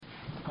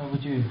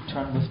Would you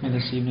turn with me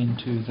this evening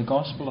to the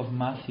Gospel of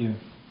Matthew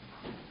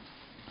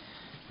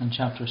and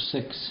chapter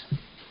 6.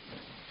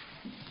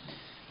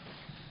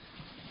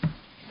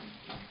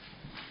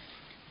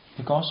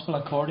 The Gospel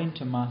according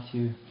to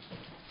Matthew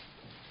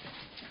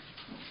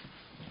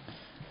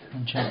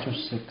and chapter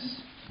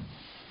 6.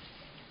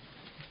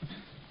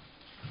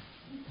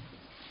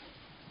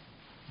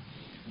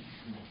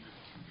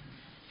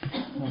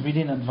 We're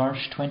reading at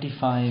verse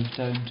 25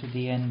 down to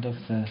the end of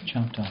the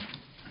chapter.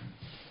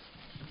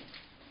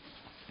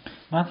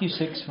 Matthew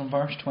 6 from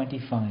verse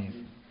 25.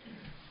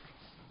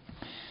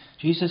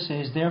 Jesus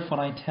says, "Therefore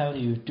I tell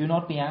you, do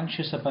not be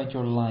anxious about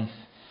your life,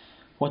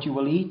 what you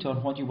will eat or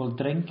what you will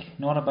drink,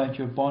 nor about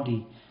your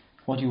body,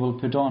 what you will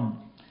put on.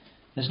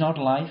 Is not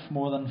life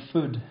more than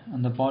food,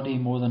 and the body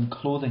more than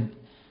clothing?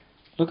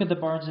 Look at the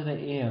birds of the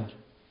air.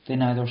 They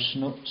neither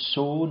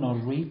sow nor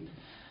reap,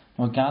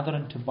 nor gather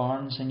into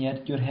barns, and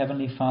yet your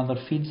heavenly Father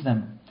feeds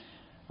them.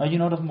 Are you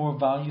not of more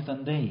value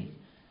than they?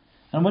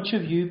 And which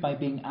of you, by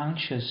being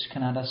anxious,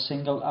 can add a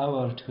single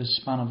hour to his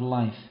span of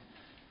life?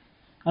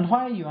 And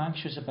why are you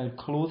anxious about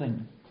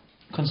clothing?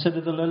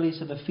 Consider the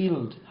lilies of the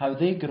field, how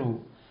they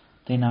grow.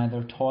 They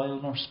neither toil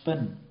nor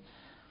spin.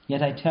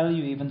 Yet I tell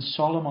you, even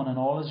Solomon in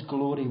all his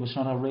glory was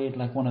not arrayed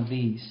like one of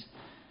these.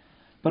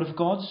 But if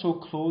God so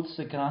clothes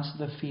the grass of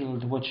the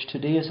field, which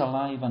today is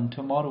alive and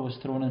tomorrow is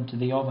thrown into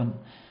the oven,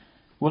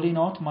 will he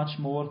not much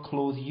more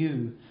clothe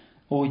you,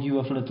 O you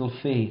of little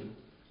faith?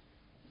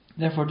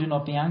 Therefore do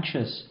not be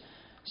anxious,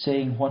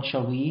 saying, what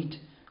shall we eat,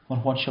 or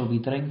what shall we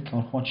drink,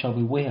 or what shall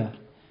we wear?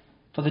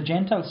 For the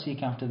Gentiles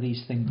seek after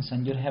these things,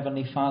 and your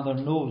heavenly Father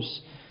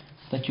knows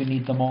that you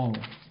need them all.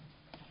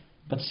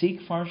 But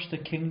seek first the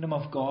kingdom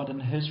of God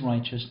and his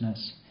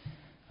righteousness,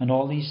 and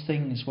all these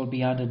things will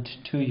be added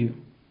to you.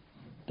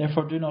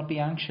 Therefore do not be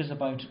anxious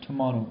about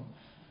tomorrow,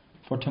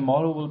 for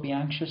tomorrow will be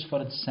anxious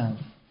for itself.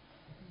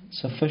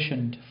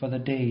 Sufficient for the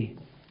day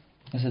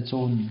is its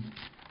own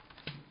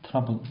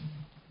trouble."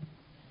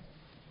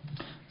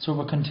 So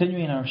we're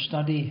continuing our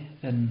study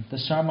in the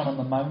Sermon on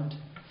the Mount,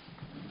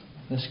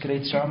 this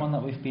great sermon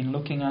that we've been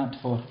looking at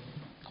for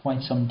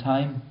quite some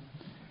time.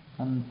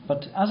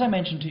 But as I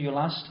mentioned to you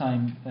last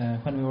time,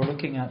 when we were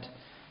looking at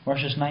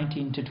verses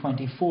 19 to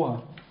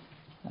 24,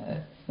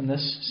 in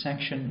this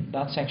section,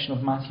 that section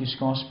of Matthew's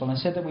Gospel, I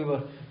said that we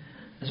were,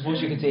 I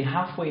suppose you could say,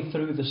 halfway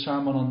through the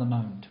Sermon on the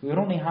Mount. We were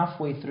only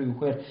halfway through,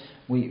 where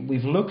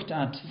we've looked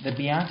at the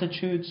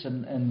Beatitudes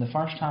in the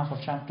first half of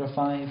chapter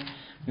 5.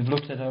 We've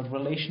looked at our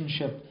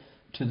relationship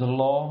to the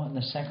law in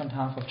the second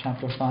half of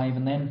chapter 5.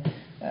 And then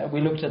we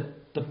looked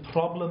at the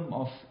problem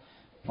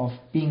of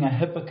being a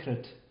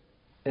hypocrite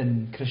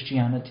in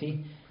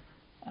Christianity.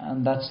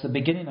 And that's the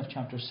beginning of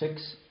chapter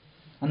 6.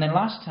 And then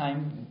last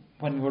time,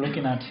 when we were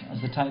looking at,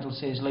 as the title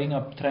says, laying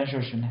up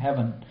treasures in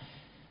heaven,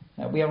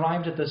 we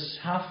arrived at this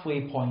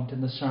halfway point in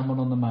the Sermon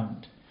on the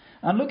Mount.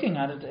 And looking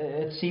at it,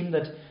 it seemed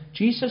that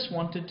Jesus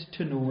wanted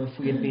to know if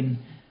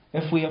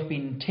we have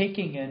been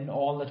taking in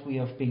all that we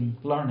have been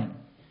learning.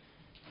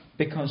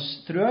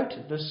 Because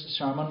throughout this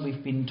sermon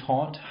we've been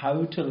taught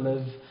how to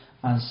live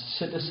as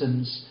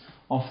citizens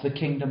of the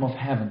kingdom of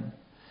heaven.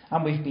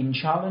 And we've been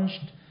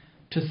challenged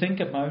to think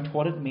about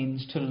what it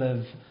means to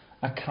live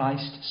a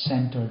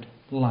Christ-centered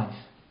life.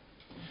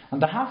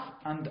 And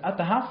at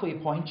the halfway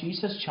point,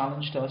 Jesus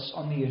challenged us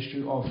on the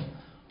issue of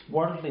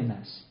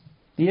worldliness.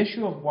 The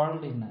issue of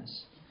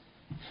worldliness.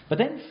 But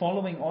then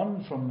following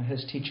on from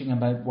his teaching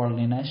about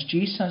worldliness,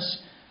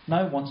 Jesus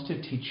now wants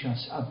to teach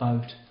us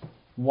about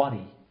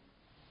worry.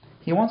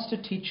 He wants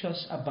to teach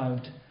us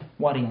about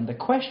worry. And the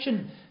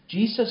question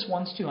Jesus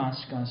wants to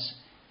ask us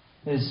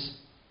is,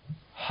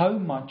 how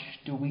much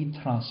do we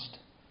trust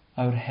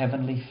our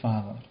Heavenly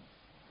Father?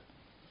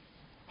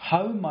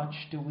 How much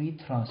do we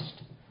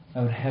trust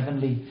our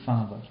Heavenly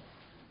Father?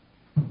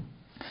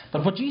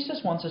 But what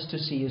Jesus wants us to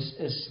see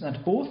is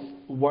that both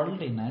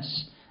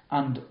worldliness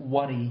and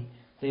worry,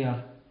 they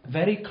are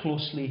very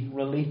closely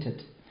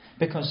related.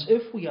 Because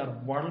if we are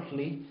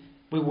worldly,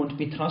 we won't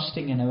be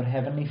trusting in our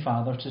Heavenly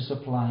Father to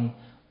supply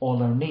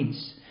all our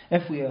needs.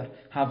 If we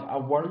have a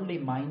worldly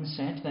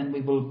mindset, then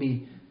we will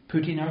be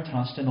putting our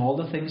trust in all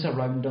the things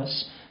around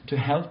us to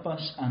help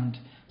us and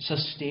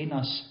sustain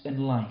us in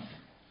life.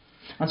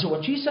 And so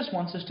what Jesus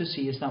wants us to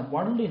see is that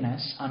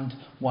worldliness and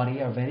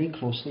worry are very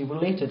closely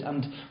related.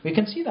 And we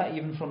can see that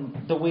even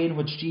from the way in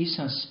which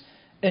Jesus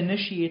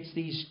initiates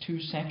these two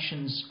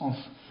sections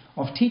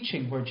of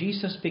teaching, where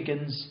Jesus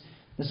begins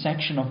the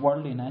section of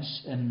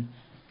worldliness in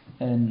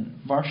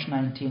verse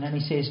 19, and he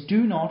says,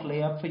 "Do not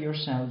lay up for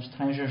yourselves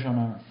treasures on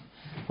earth,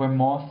 where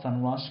moth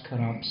and rust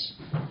corrupts,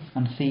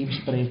 and thieves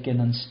break in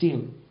and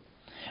steal."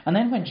 And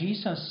then when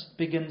Jesus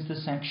begins the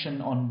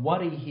section on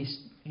worry,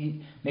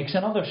 he makes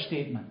another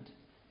statement.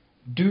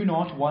 "Do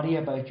not worry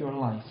about your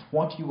life,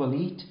 what you will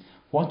eat,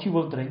 what you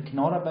will drink,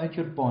 nor about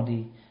your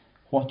body,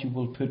 what you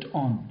will put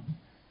on."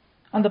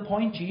 And the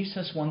point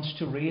Jesus wants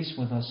to raise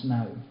with us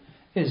now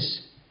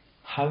is,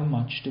 how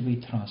much do we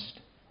trust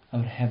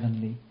our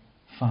Heavenly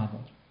Father?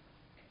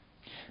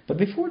 But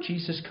before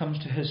Jesus comes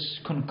to his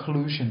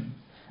conclusion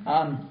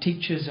and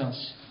teaches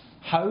us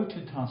how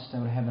to trust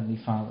our Heavenly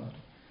Father.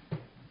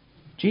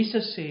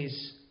 Jesus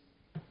says,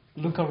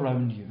 look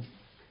around you.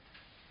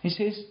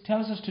 He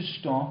tells us to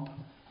stop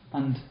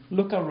and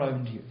look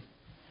around you.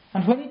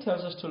 And when he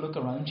tells us to look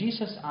around,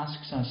 Jesus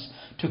asks us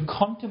to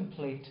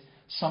contemplate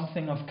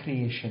something of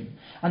creation.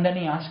 And then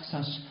he asks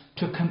us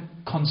to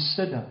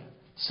consider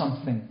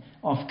something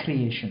of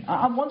creation.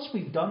 And once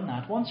we've done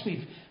that, once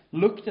we've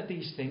looked at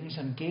these things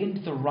and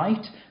gained the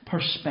right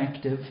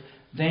perspective,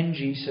 then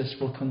Jesus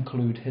will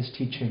conclude his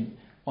teaching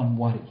on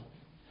worry.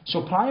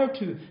 So prior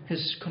to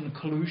his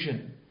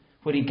conclusion,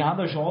 where he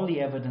gathers all the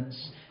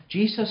evidence,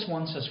 Jesus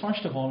wants us,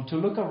 first of all, to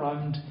look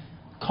around,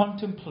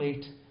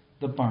 contemplate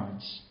the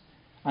birds,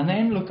 and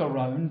then look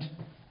around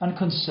and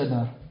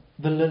consider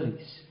the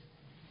lilies.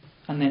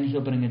 And then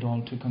he'll bring it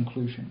all to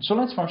conclusion. So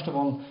let's first of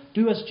all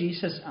do as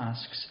Jesus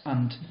asks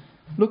and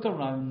look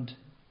around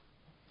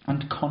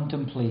and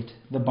contemplate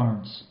the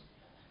birds.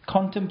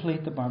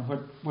 Contemplate the bird,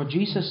 where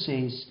Jesus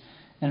says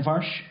in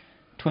verse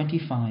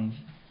 25,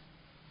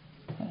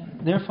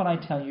 therefore I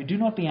tell you, do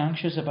not be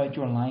anxious about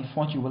your life,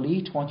 what you will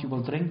eat, what you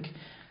will drink,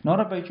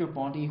 nor about your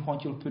body,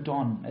 what you'll put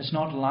on. Is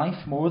not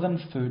life more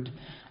than food,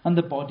 and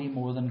the body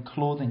more than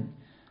clothing?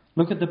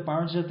 Look at the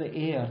birds of the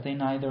air. They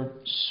neither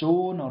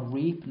sow nor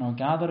reap nor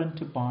gather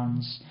into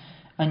barns,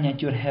 and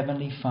yet your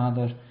heavenly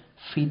Father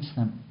feeds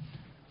them.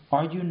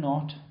 Are you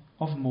not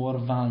of more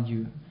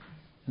value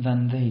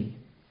than they?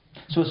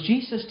 So as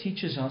Jesus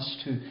teaches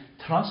us to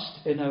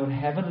trust in our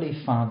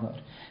Heavenly Father,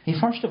 he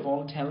first of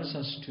all tells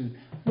us to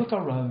look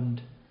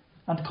around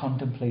and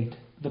contemplate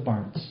the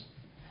birds.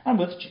 And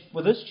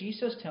with this,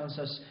 Jesus tells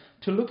us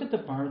to look at the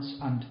birds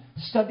and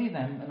study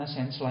them in a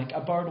sense like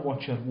a bird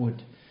watcher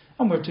would.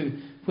 And we're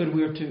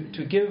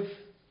to give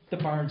the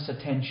birds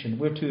attention.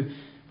 We're to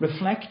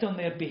reflect on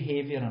their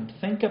behaviour and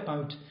think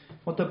about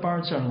what the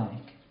birds are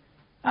like.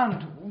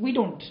 And we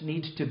don't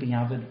need to be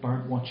avid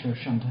bird watchers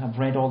and have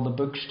read all the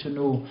books to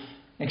know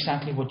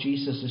exactly what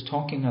Jesus is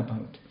talking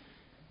about.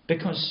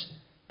 Because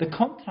the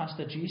contrast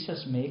that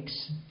Jesus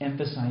makes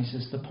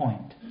emphasises the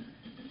point.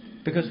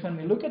 Because when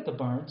we look at the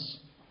birds,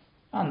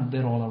 and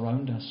they're all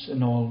around us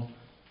in all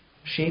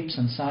shapes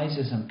and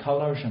sizes and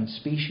colours and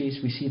species,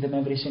 we see them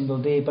every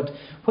single day. But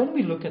when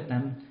we look at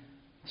them,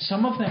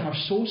 some of them are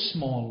so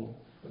small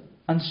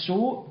and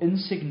so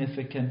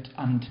insignificant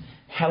and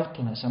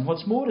helpless. And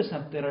what's more is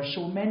that there are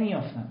so many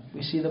of them.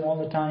 We see them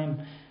all the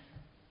time.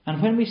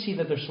 And when we see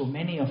that there's so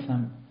many of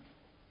them,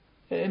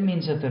 it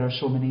means that there are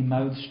so many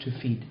mouths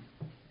to feed.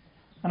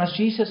 And as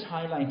Jesus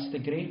highlights the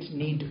great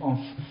need of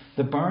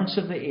the birds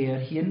of the air,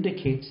 he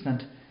indicates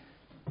that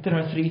there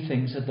are three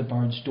things that the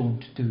birds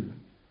don't do.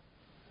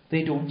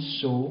 They don't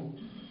sow,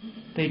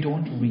 they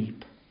don't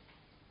reap,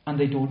 and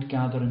they don't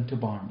gather into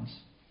barns.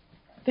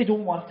 They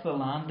don't work the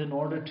land in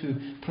order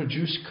to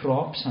produce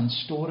crops and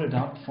store it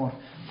up for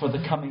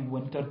the coming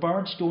winter.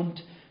 Birds don't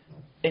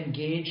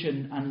engage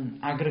in an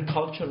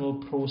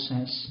agricultural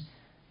process.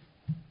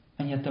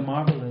 And yet the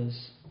marvel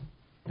is,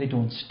 they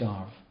don't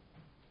starve.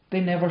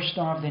 They never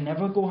starve. They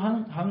never go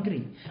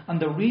hungry. And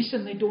the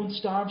reason they don't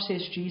starve,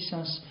 says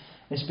Jesus,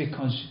 is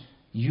because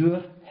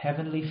your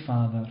Heavenly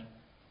Father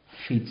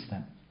feeds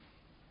them.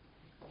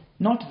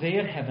 Not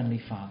their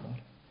Heavenly Father,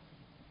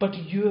 but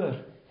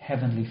your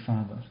Heavenly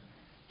Father.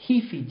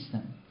 He feeds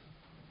them.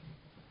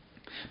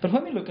 But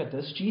when we look at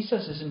this,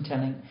 Jesus isn't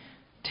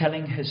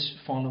telling his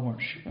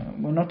followers,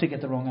 we're not to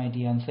get the wrong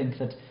idea and think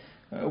that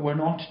we're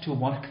not to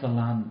work the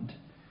land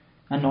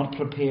and not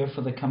prepare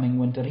for the coming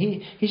winter.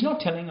 He's not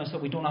telling us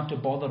that we don't have to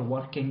bother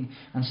working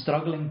and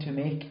struggling to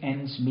make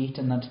ends meet,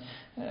 and that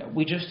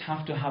we just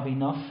have to have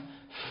enough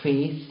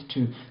faith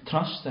to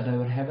trust that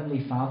our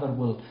Heavenly Father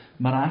will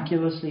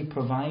miraculously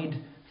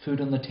provide food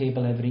on the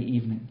table every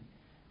evening.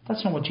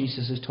 That's not what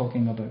Jesus is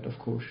talking about, of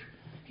course.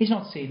 He's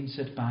not saying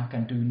sit back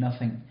and do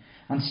nothing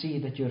and see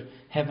that your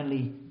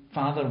Heavenly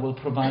Father will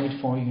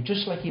provide for you,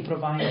 just like He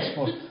provides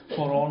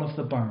for all of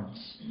the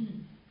birds.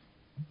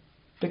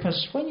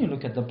 Because when you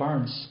look at the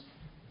birds,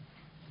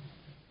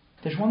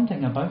 there's one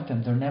thing about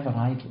them: they're never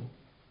idle.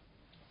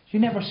 You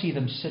never see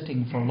them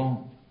sitting for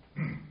long.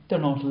 They're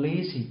not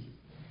lazy,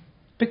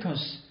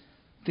 because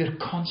they're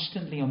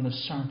constantly on the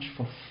search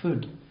for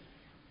food.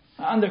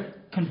 And they're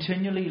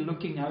continually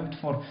looking out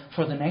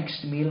for the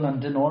next meal,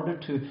 and in order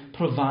to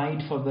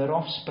provide for their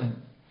offspring.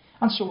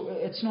 And so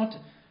it's not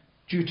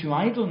due to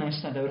idleness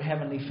that our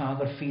Heavenly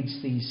Father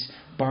feeds these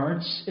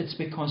birds. It's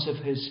because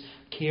of His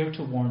care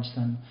towards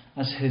them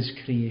as His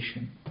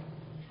creation.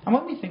 And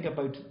when we think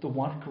about the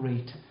work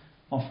rate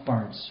of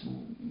birds,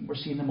 we're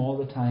seeing them all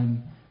the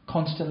time,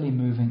 constantly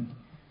moving.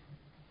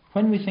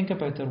 When we think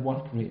about their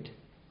work rate,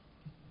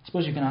 I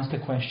suppose you can ask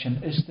the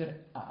question, is there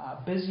a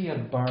busier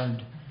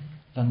bird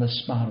than the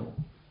sparrow?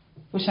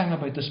 We sang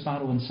about the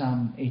sparrow in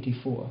Psalm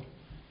 84.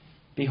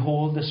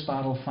 Behold, the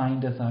sparrow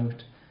findeth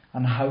out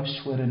an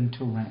house wherein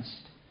to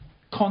rest.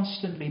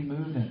 Constantly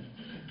moving,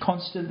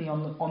 constantly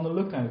on the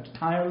lookout,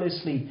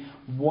 tirelessly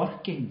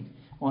working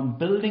on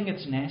building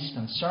its nest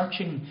and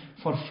searching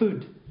for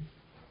food.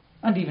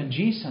 And even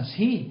Jesus,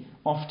 He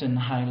often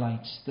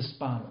highlights the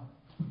sparrow.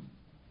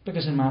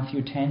 Because in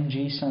Matthew 10,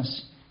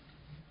 Jesus,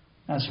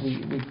 as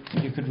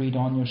you could read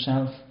on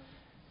yourself,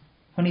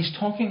 when he's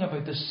talking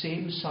about the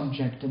same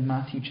subject in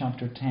Matthew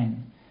chapter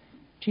 10,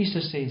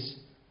 Jesus says,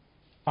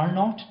 "Are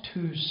not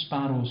 2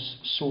 sparrows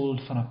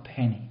sold for a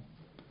penny?"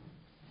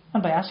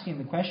 And by asking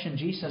the question,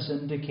 Jesus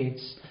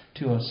indicates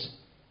to us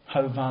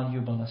how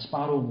valuable a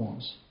sparrow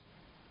was.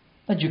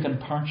 That you can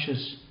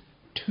purchase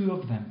 2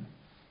 of them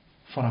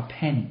for a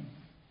penny.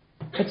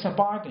 It's a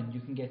bargain. You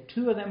can get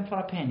 2 of them for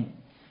a penny,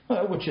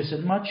 which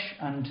isn't much,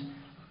 and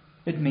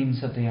it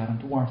means that they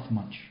aren't worth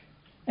much.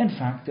 In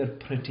fact, they're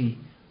pretty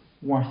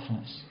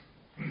worthless.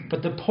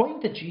 But the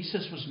point that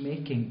Jesus was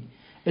making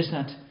is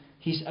that,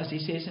 as he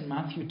says in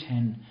Matthew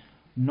 10,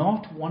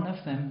 not one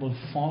of them will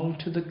fall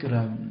to the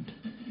ground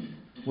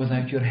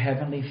without your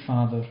heavenly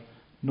Father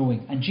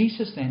knowing. And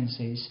Jesus then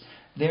says,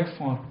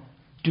 therefore,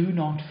 do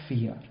not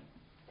fear.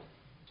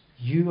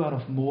 You are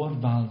of more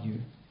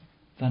value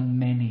than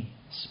many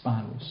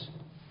sparrows.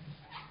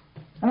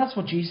 And that's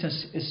what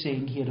Jesus is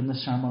saying here in the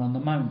Sermon on the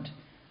Mount.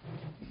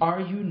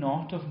 Are you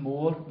not of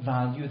more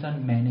value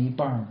than many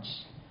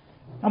birds?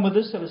 And with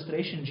this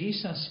illustration,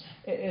 Jesus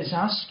is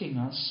asking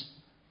us,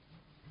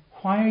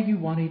 why are you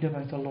worried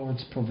about the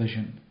Lord's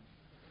provision?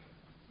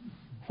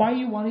 Why are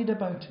you worried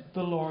about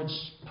the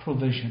Lord's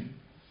provision?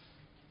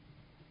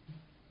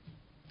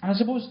 And I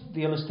suppose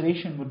the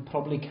illustration would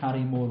probably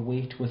carry more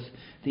weight with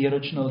the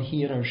original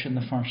hearers in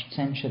the first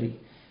century,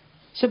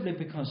 simply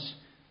because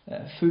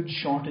food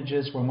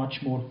shortages were much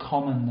more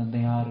common than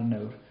they are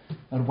in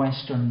our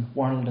Western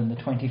world in the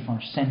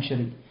 21st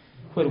century,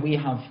 where we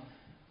have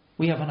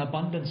an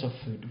abundance of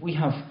food. We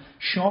have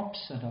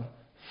shops that are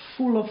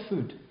full of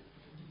food,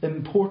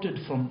 imported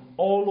from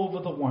all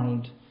over the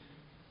world.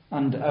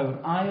 And our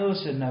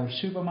aisles in our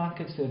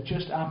supermarkets, they're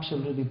just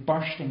absolutely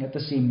bursting at the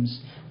seams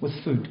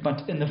with food.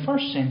 But in the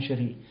first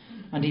century,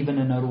 and even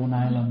in our own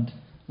island,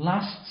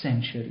 last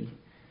century,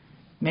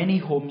 many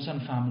homes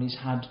and families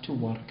had to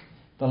work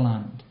the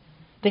land.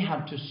 They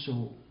had to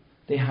sow.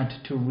 They had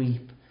to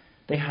reap.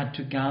 They had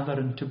to gather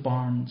into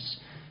barns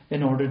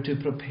in order to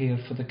prepare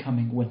for the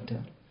coming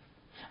winter.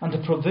 And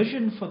the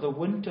provision for the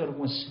winter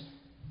was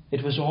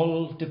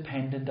all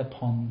dependent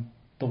upon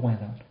the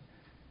weather,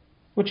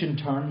 which in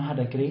turn had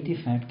a great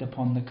effect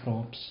upon the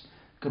crops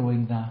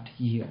growing that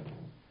year.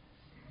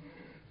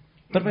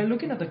 But by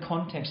looking at the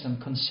context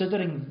and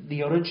considering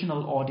the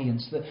original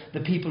audience,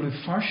 the people who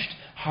first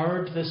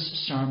heard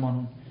this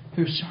sermon,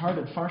 who heard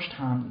it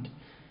firsthand,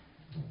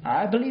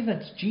 I believe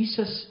that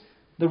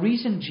the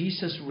reason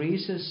Jesus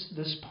raises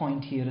this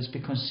point here is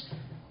because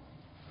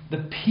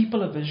the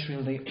people of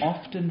Israel, they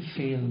often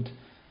failed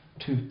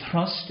to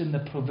trust in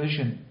the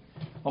provision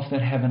of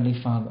their Heavenly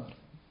Father.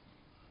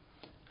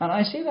 And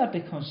I say that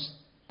because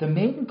the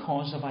main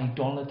cause of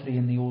idolatry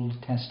in the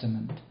Old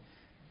Testament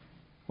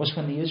was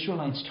when the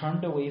Israelites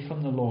turned away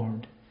from the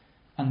Lord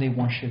and they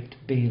worshipped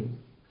Baal.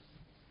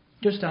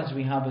 Just as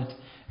we have it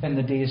in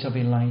the days of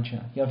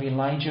Elijah. You have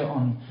Elijah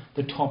on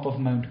the top of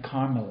Mount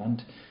Carmel,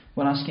 and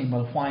we're asking,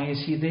 well, why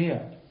is he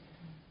there?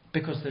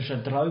 Because there's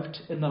a drought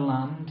in the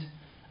land,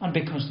 and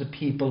because the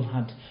people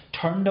had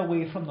turned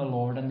away from the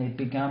Lord and they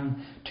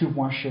began to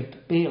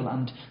worship Baal.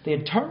 And they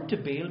had turned to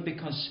Baal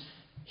because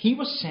he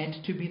was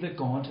said to be the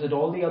God that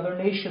all the other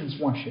nations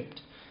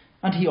worshipped.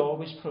 And he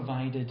always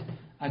provided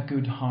a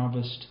good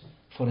harvest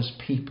for his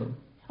people.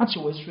 And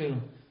so Israel,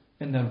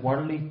 in their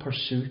worldly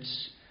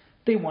pursuits,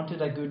 they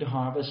wanted a good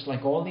harvest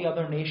like all the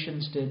other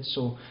nations did.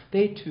 So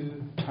they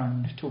too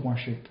turned to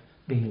worship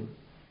Baal.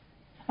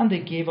 And they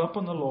gave up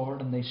on the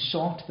Lord and they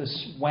sought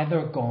this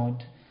weather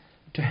god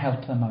to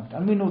help them out.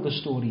 And we know the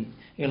story.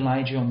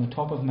 Elijah on the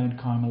top of Mount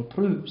Carmel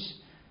proves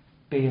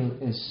Baal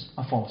is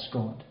a false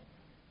god.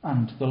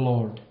 And the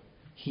Lord,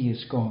 He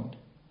is God.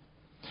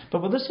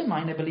 But with this in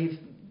mind, I believe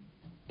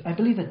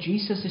that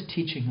Jesus is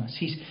teaching us.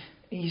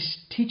 He's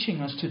teaching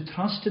us to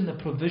trust in the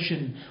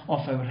provision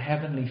of our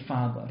Heavenly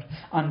Father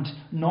and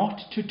not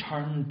to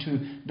turn to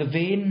the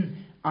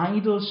vain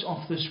idols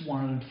of this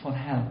world for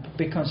help.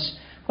 Because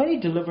when He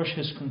delivers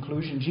His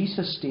conclusion,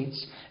 Jesus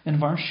states in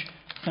verse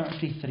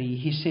 33,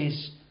 He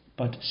says,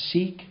 "But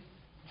seek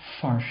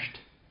first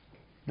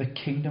the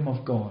kingdom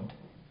of God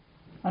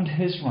and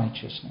His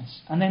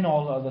righteousness, and then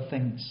all other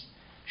things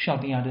shall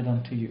be added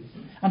unto you."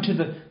 And to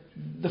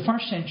the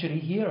first century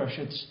hearers,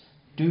 it's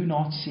do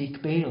not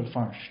seek Baal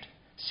first.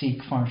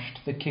 Seek first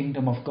the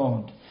kingdom of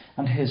God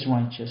and His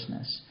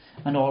righteousness,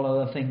 and all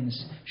other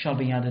things shall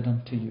be added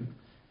unto you.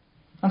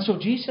 And so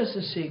Jesus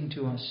is saying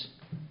to us,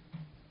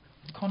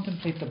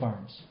 contemplate the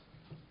birds.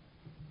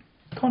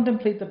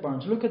 Contemplate the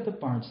birds. Look at the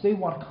birds. They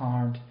work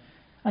hard,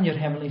 and your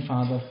Heavenly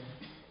Father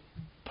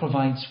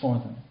provides for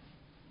them.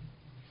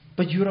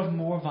 But you're of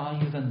more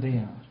value than they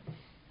are.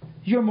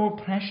 You're more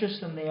precious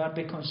than they are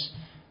because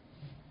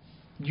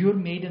you're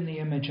made in the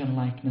image and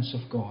likeness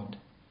of God.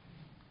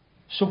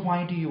 So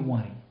why do you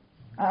worry?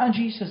 And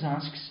Jesus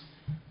asks,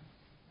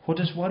 what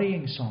does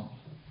worrying solve?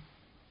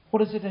 What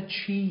does it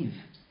achieve?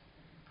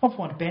 Of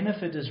what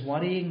benefit is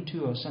worrying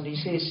to us? And he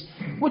says,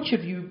 which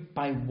of you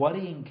by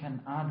worrying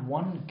can add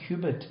 1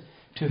 cubit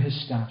to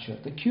his stature?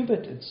 The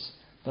cubit, it's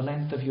the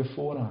length of your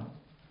forearm.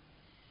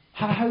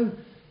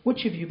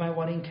 Which of you by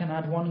worrying can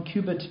add 1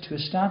 cubit to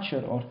his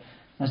stature? Or,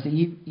 as the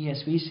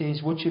ESV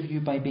says, which of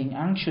you by being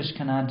anxious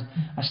can add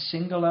a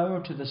single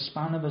hour to the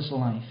span of his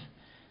life?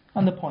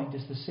 And the point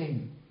is the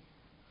same.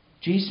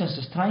 Jesus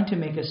is trying to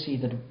make us see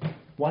that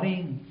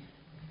worrying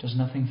does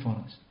nothing for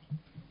us.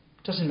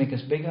 It doesn't make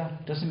us bigger,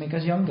 it doesn't make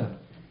us younger.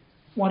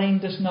 Worrying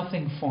does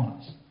nothing for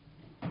us.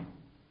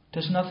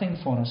 Does nothing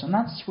for us. And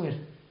that's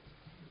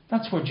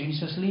where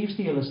Jesus leaves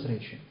the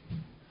illustration.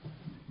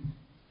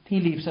 He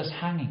leaves us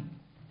hanging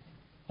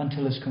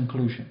until his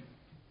conclusion.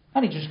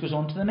 And he just goes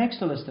on to the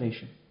next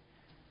illustration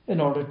in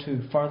order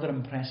to further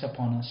impress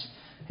upon us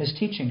his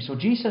teaching. So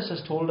Jesus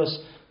has told us,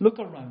 look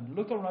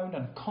around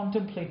and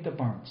contemplate the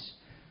birds.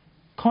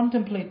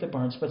 Contemplate the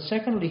birds. But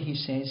secondly, he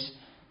says,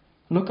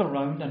 look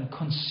around and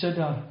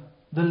consider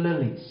the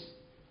lilies.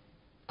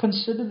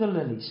 Consider the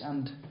lilies.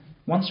 And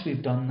once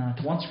we've done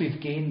that, once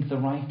we've gained the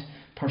right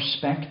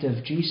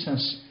perspective,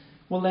 Jesus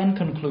will then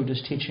conclude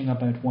his teaching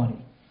about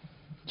worry.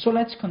 So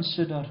let's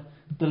consider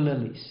the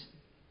lilies.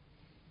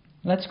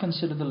 Let's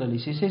consider the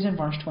lilies. He says in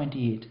verse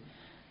 28,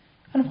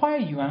 and why are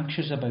you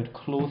anxious about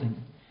clothing?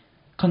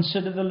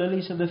 Consider the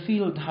lilies of the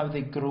field, how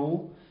they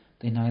grow.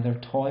 They neither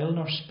toil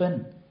nor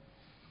spin.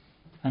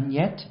 And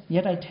yet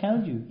I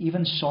tell you,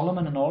 even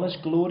Solomon in all his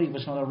glory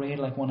was not arrayed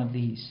like one of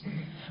these.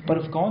 But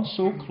if God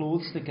so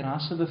clothes the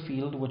grass of the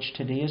field, which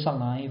today is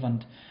alive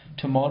and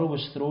tomorrow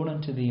is thrown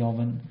into the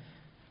oven,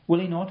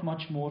 will he not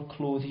much more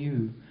clothe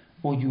you,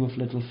 O you of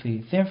little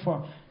faith?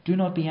 Therefore, do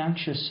not be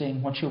anxious,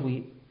 saying, what shall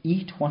we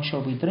eat? What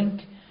shall we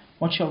drink?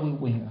 What shall we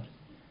wear?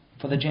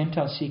 For the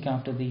Gentiles seek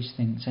after these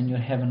things, and your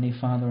heavenly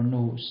Father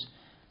knows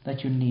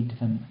that you need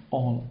them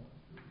all.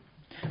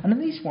 And in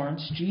these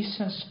words,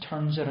 Jesus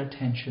turns our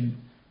attention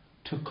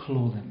to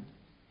clothing.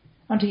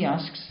 And he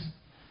asks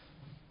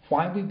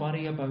why we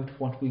worry about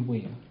what we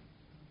wear.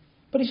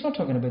 But he's not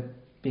talking about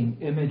being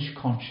image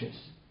conscious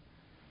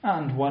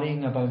and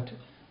worrying about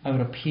our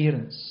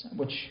appearance,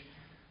 which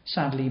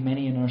sadly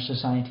many in our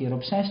society are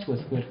obsessed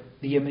with, where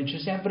the image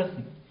is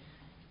everything.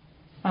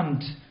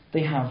 And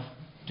they have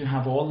to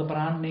have all the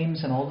brand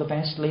names and all the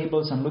best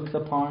labels and look the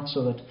part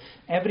so that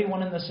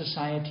everyone in the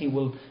society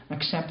will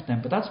accept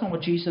them. But that's not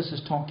what Jesus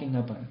is talking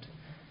about.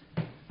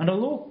 And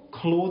although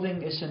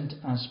clothing isn't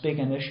as big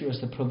an issue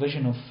as the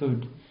provision of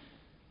food,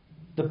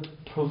 the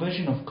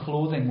provision of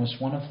clothing was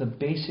one of the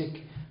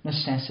basic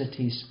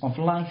necessities of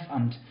life.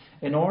 And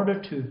in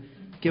order to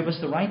give us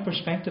the right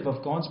perspective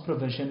of God's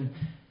provision,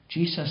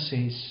 Jesus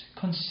says,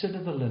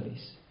 consider the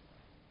lilies.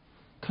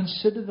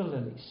 Consider the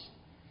lilies.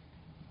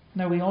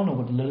 Now we all know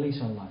what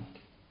lilies are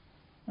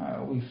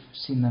like. We've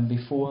seen them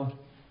before.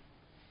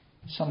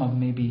 Some have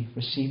maybe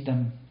received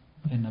them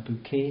in a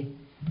bouquet.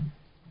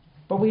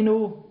 But we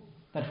know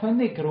that when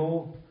they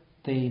grow,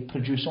 they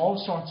produce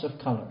all sorts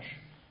of colours.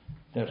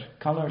 Their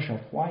colours are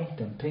white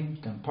and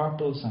pink and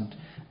purples and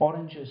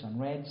oranges and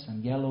reds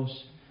and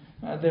yellows.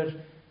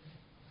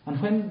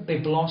 And when they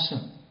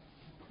blossom,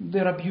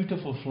 they're a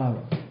beautiful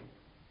flower.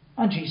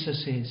 And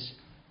Jesus says,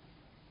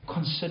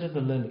 consider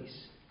the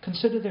lilies.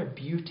 Consider their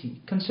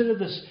beauty. Consider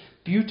this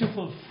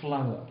beautiful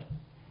flower.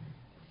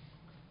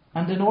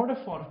 And in order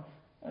for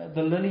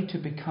the lily to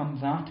become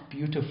that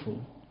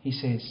beautiful, he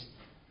says,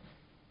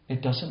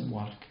 it doesn't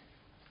work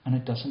and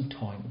it doesn't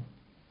toil.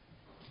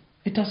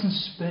 It doesn't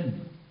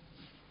spin.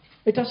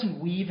 It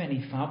doesn't weave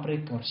any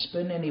fabric or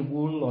spin any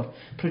wool or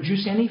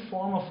produce any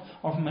form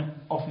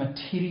of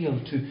material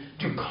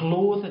to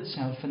clothe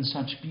itself in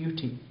such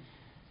beauty.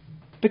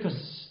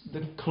 Because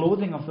the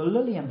clothing of the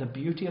lily and the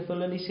beauty of the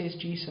lily, says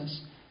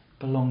Jesus,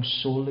 belongs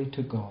solely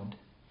to God.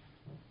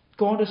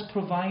 God has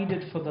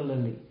provided for the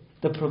lily.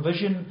 The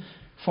provision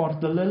for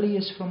the lily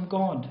is from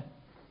God.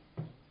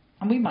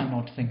 And we might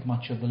not think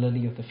much of the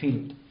lily of the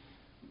field,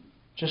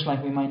 just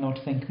like we might not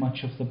think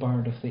much of the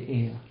bird of the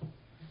air.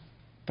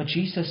 But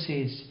Jesus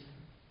says,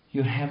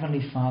 your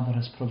heavenly Father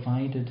has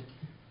provided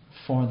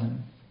for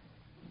them.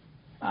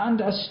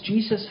 And as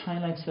Jesus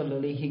highlights the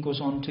lily, he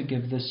goes on to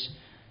give this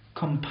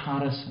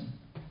comparison.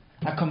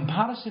 A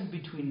comparison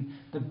between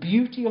the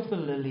beauty of the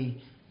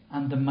lily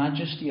and the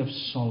majesty of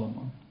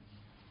Solomon.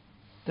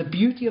 The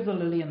beauty of the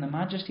lily and the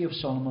majesty of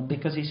Solomon,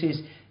 because he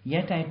says,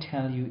 yet I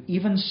tell you,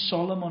 even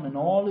Solomon in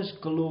all his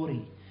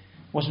glory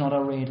was not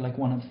arrayed like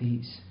one of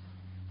these.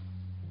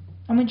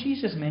 And when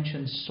Jesus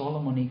mentions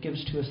Solomon, he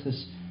gives to us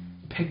this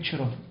picture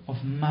of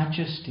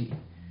majesty,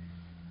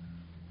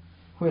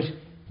 where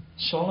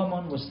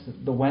Solomon was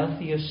the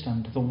wealthiest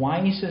and the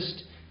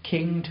wisest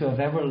king to have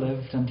ever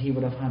lived, and he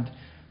would have had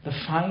the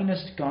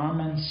finest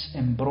garments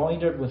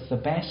embroidered with the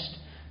best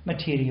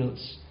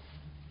materials,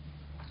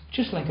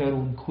 just like our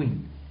own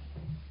queen.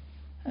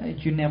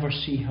 You never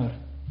see her,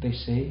 they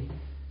say.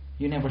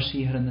 You never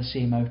see her in the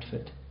same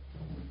outfit.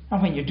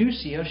 And when you do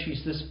see her,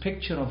 she's this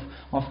picture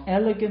of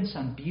elegance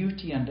and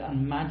beauty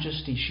and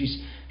majesty.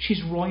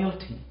 She's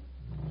royalty.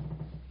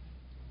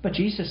 But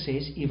Jesus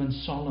says, even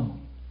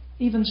Solomon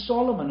Even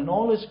Solomon in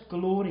all his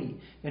glory,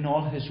 in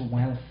all his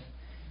wealth,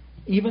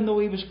 even though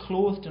he was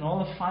clothed in all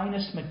the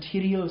finest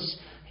materials,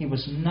 he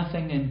was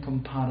nothing in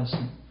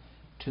comparison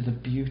to the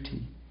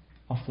beauty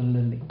of the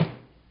lily.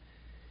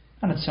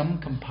 And it's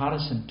some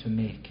comparison to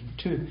make,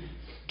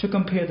 to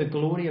compare the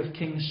glory of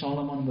King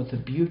Solomon with the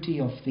beauty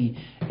of the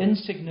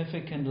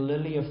insignificant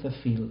lily of the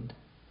field.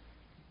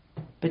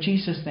 But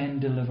Jesus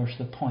then delivers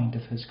the point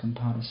of his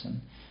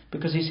comparison,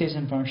 because he says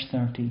in verse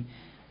 30,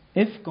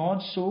 if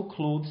God so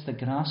clothes the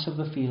grass of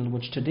the field,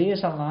 which today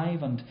is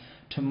alive and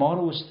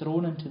tomorrow is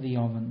thrown into the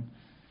oven,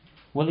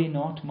 will he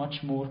not much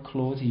more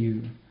clothe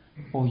you,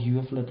 O you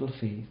of little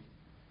faith?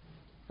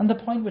 And the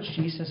point which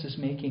Jesus is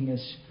making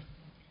is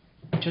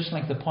just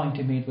like the point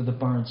he made with the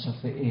birds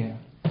of the air.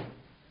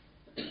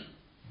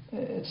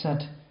 It's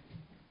that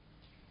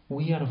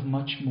we are of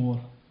much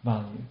more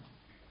value.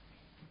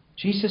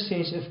 Jesus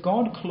says, if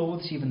God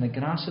clothes even the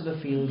grass of the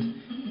field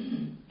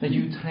that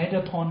you tread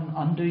upon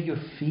under your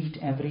feet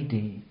every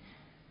day,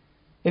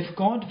 if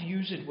God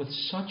views it with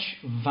such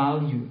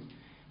value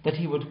that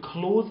he would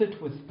clothe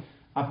it with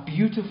a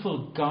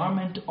beautiful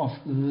garment of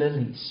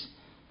lilies,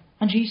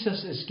 and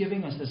Jesus is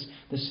giving us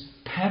this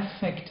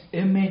perfect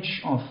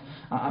image of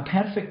a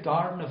perfect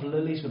garden of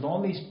lilies with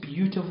all these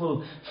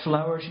beautiful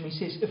flowers. And he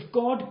says, if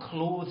God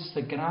clothes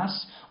the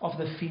grass of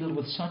the field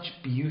with such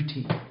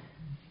beauty,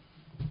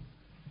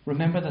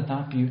 remember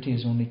that beauty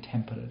is only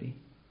temporary.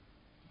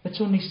 It's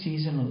only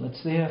seasonal.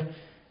 It's there.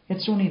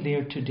 It's only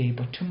there today.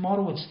 But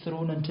tomorrow it's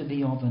thrown into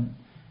the oven.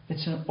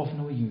 It's of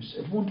no use.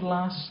 It won't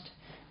last.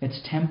 It's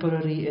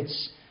temporary.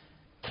 It's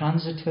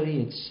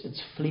transitory.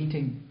 It's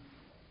fleeting.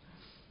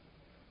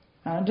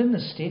 And in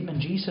this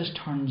statement, Jesus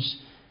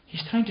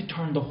he's trying to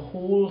turn the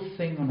whole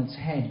thing on its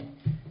head.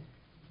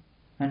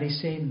 And he's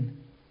saying,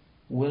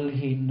 will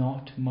he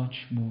not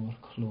much more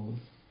clothe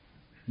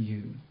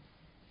you?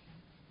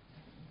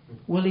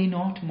 Will he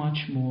not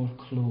much more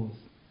clothe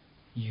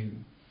you?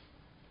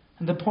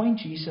 And the point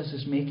Jesus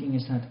is making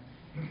is that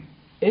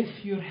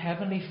if your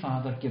heavenly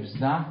Father gives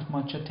that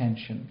much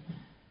attention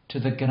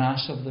to the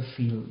grass of the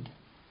field,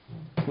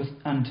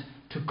 and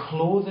to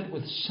clothe it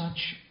with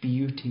such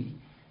beauty,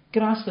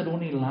 grass that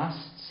only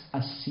lasts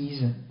a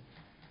season,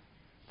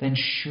 then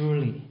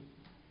surely,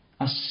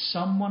 as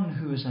someone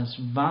who is as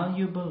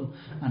valuable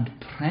and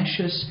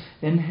precious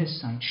in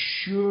his sight,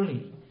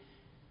 surely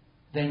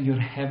then your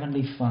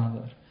heavenly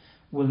Father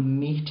will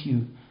meet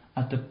you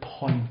at the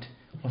point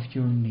of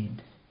your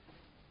need.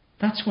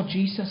 That's what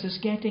Jesus is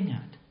getting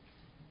at.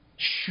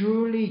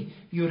 Surely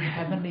your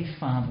heavenly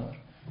Father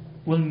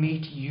will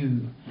meet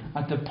you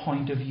at the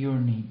point of your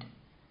need.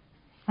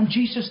 And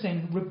Jesus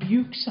then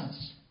rebukes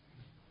us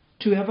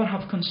to ever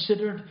have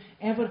considered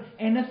ever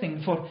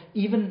anything, for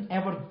even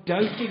ever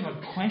doubting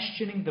or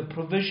questioning the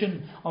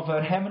provision of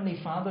our heavenly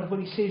Father,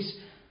 where he says,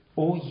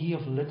 O ye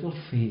of little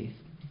faith.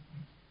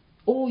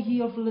 O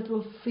ye of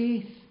little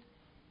faith.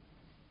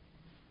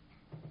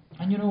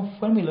 And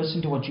when we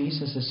listen to what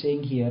Jesus is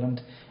saying here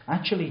and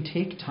actually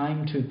take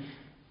time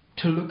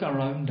to look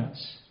around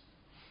us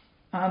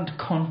and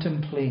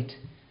contemplate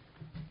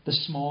the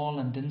small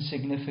and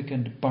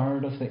insignificant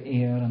bird of the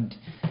air, and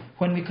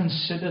when we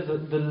consider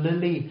the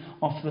lily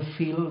of the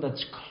field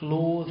that's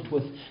clothed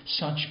with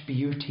such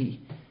beauty,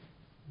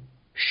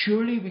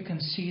 surely we can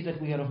see that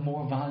we are of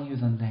more value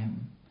than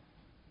them.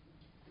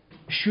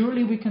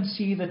 Surely we can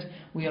see that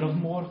we are of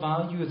more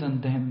value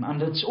than them.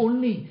 And it's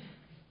only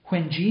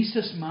when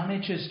Jesus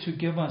manages to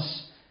give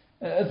us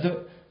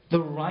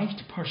the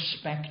right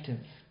perspective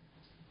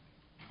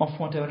of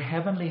what our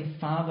Heavenly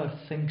Father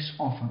thinks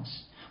of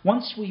us,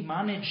 once we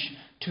manage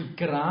to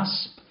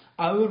grasp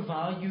our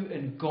value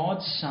in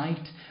God's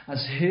sight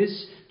as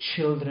His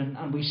children,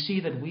 and we see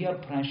that we are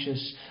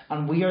precious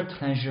and we are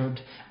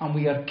treasured and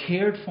we are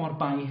cared for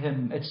by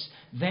Him, it's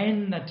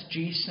then that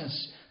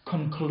Jesus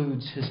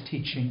concludes His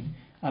teaching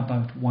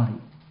about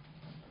worry.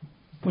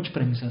 Which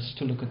brings us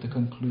to look at the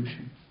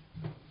conclusion.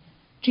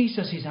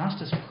 Jesus, He's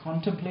asked us to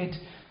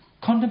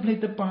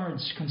contemplate the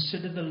birds,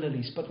 consider the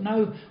lilies, but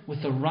now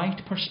with the right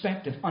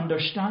perspective,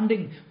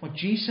 understanding what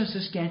Jesus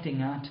is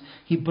getting at,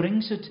 He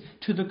brings it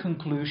to the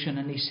conclusion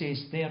and He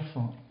says,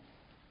 therefore,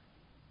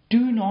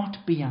 do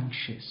not be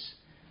anxious,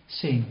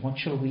 saying, what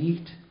shall we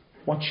eat?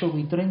 What shall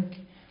we drink?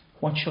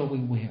 What shall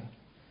we wear?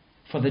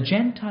 For the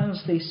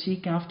Gentiles, they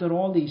seek after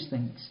all these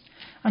things,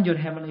 and your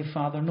Heavenly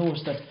Father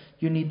knows that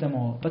you need them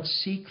all. But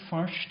seek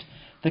first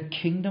the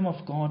kingdom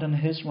of God and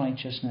His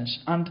righteousness,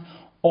 and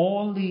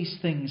all these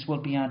things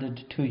will be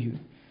added to you.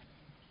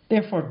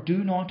 Therefore,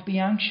 do not be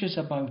anxious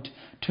about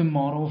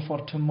tomorrow,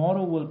 for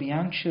tomorrow will be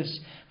anxious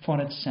for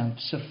itself.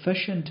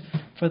 Sufficient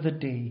for the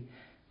day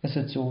is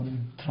its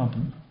own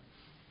trouble.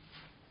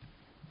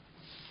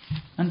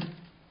 And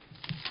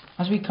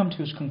as we come to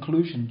his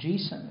conclusion,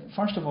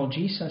 first of all,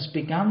 Jesus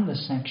began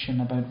this section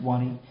about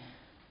worry,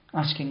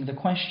 asking the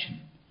question,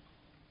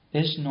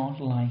 is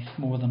not life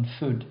more than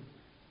food,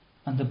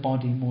 and the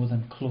body more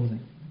than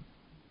clothing?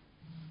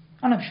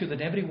 And I'm sure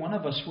that every one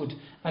of us would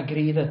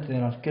agree that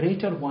there are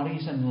greater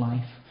worries in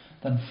life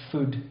than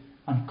food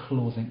and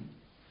clothing.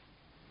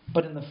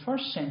 But in the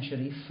first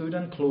century, food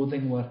and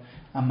clothing were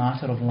a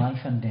matter of life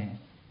and death.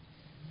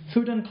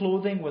 Food and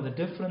clothing were the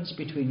difference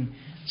between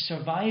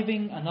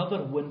surviving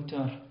another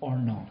winter or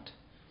not.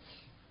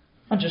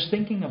 And just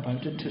thinking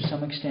about it to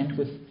some extent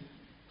with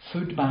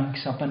food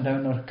banks up and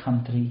down our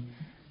country,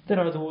 there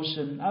are those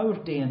in our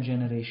day and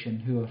generation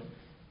who are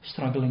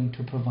struggling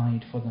to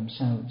provide for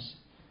themselves.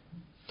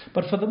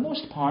 But for the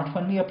most part,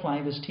 when we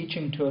apply this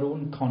teaching to our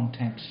own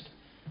context,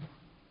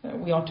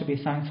 we ought to be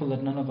thankful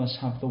that none of us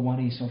have the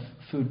worries of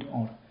food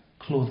or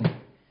clothing.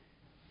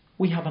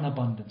 We have an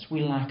abundance.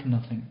 We lack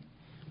nothing.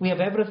 We have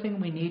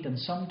everything we need, and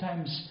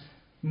sometimes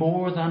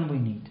more than we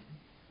need.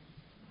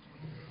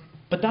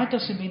 But that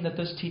doesn't mean that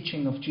this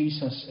teaching of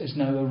Jesus is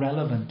now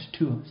irrelevant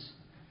to us.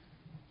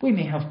 We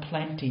may have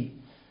plenty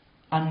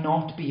and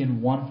not be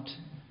in want.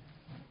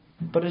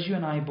 But as you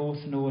and I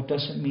both know, it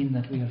doesn't mean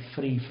that we are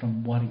free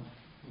from worry.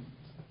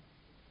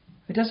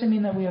 It doesn't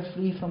mean that we are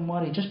free from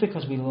worry. Just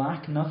because we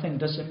lack nothing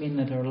doesn't mean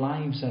that our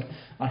lives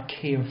are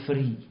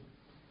carefree.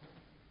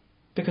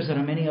 Because there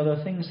are many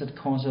other things that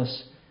cause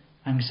us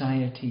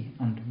anxiety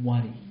and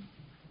worry.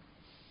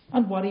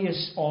 And worry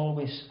is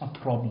always a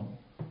problem.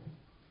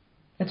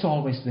 It's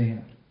always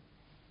there.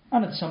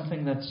 And it's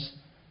something that's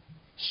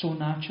so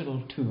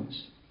natural to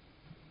us.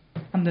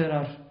 And there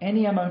are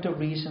any amount of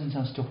reasons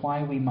as to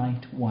why we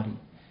might worry.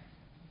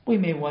 We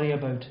may worry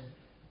about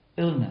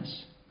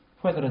illness,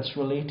 whether it's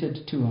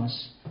related to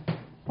us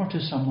or to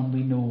someone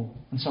we know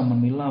and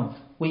someone we love.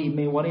 We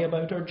may worry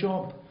about our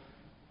job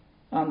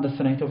and the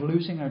threat of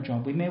losing our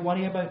job. We may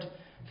worry about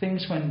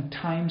things when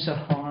times are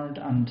hard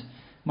and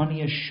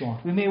money is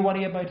short. We may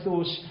worry about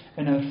those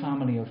in our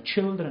family, our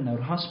children,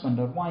 our husband,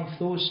 our wife,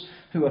 those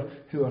who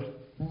are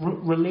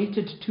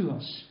related to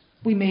us.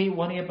 We may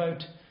worry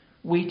about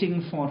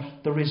waiting for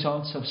the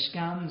results of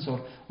scans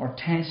or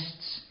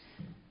tests.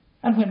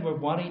 And when we're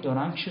worried or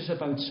anxious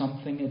about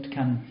something, it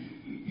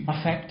can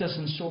affect us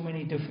in so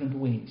many different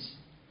ways.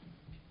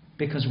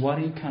 Because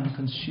worry can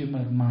consume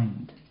our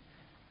mind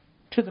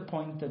to the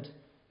point that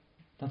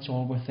that's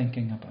all we're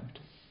thinking about.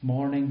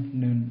 Morning,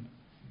 noon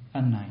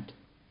and night.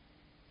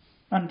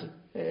 And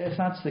if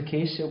that's the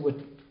case,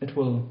 it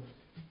will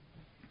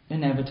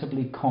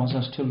inevitably cause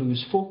us to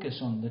lose focus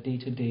on the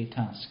day-to-day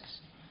tasks.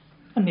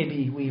 And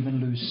maybe we even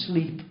lose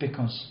sleep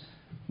because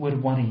we're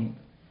worrying,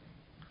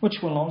 which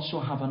will also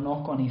have a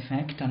knock-on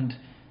effect and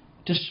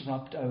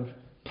disrupt our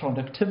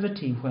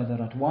productivity, whether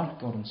at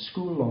work or in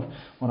school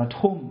or at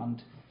home.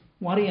 And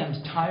worry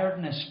and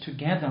tiredness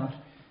together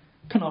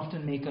can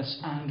often make us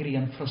angry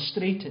and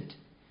frustrated,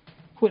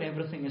 where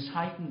everything is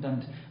heightened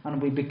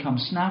and we become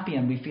snappy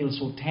and we feel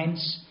so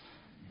tense,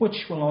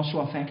 which will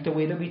also affect the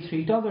way that we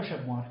treat others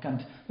at work.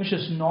 And there's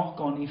this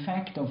knock-on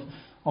effect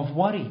of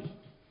worry.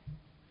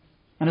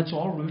 And it's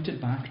all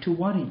rooted back to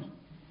worry.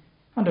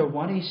 And our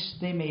worries,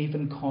 they may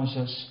even cause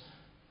us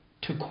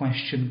to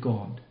question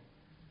God.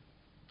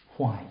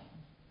 Why?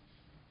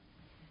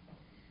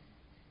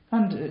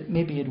 And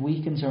maybe it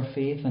weakens our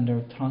faith and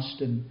our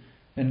trust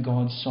in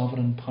God's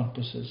sovereign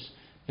purposes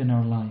in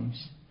our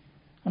lives.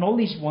 And all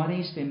these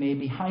worries, they may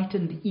be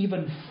heightened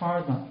even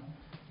further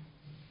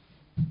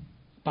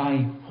by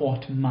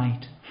what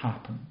might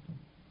happen,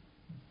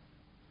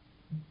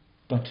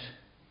 but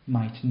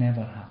might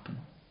never happen.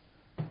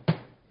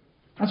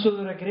 And so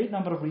there are a great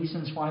number of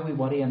reasons why we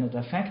worry, and it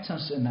affects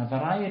us in a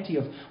variety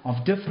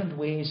of different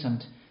ways.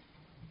 And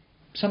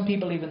some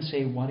people even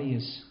say worry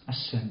is a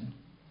sin.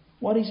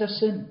 Worry is a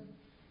sin.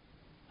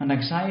 And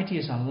anxiety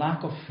is a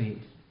lack of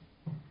faith.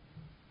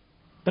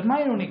 But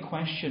my only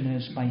question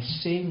is, by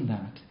saying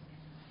that,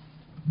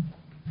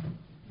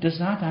 does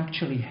that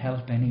actually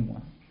help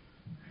anyone?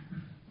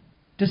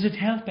 Does it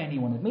help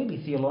anyone? It may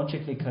be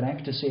theologically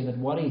correct to say that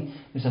worry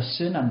is a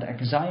sin and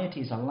anxiety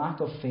is a lack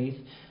of faith.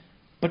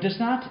 But does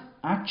that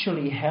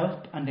actually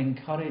help and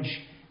encourage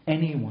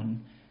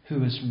anyone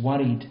who is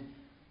worried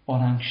or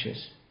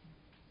anxious?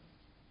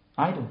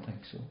 I don't think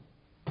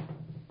so.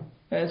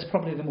 It's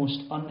probably the most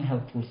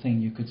unhelpful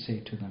thing you could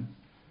say to them.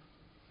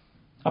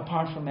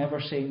 Apart from ever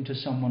saying to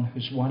someone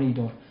who's worried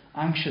or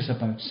anxious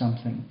about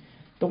something,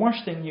 the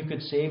worst thing you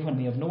could say when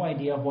they have no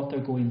idea what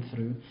they're going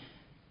through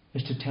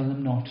is to tell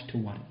them not to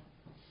worry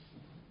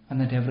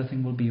and that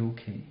everything will be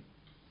okay.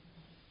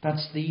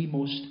 That's the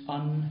most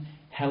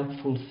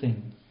unhelpful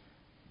thing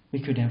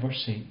we could ever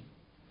say,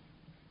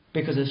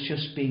 because it's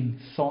just being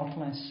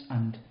thoughtless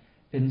and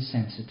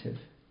insensitive.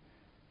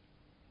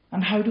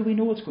 And how do we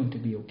know it's going to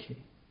be okay?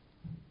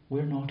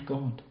 We're not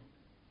God.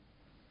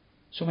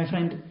 So my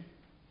friend,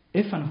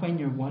 if and when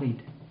you're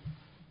worried,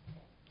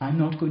 I'm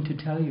not going to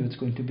tell you it's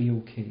going to be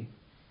okay.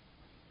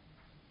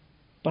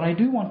 But I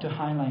do want to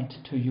highlight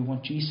to you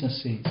what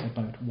Jesus says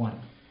about worry.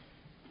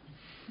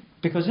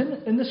 Because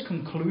in this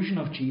conclusion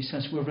of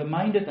Jesus, we're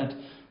reminded that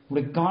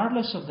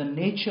regardless of the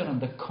nature and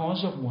the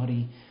cause of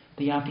worry,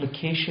 the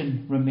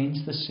application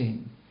remains the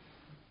same.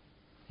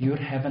 Your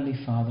Heavenly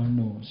Father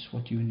knows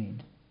what you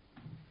need.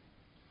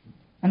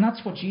 And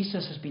that's what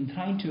Jesus has been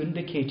trying to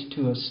indicate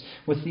to us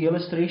with the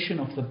illustration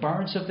of the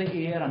birds of the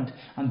air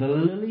and the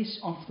lilies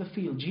of the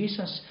field.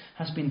 Jesus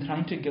has been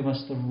trying to give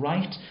us the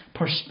right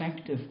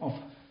perspective of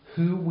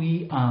who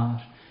we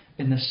are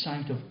in the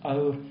sight of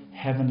our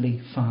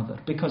Heavenly Father.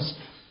 Because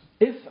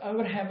if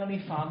our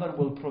Heavenly Father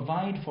will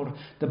provide for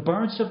the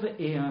birds of the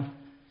air,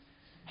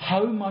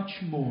 how much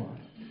more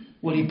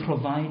will He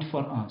provide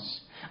for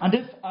us? And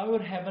if our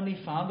Heavenly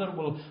Father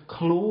will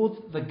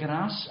clothe the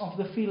grass of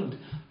the field,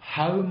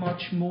 how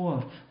much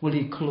more will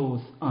He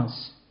clothe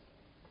us?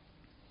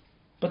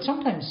 But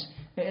sometimes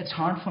it's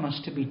hard for us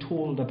to be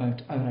told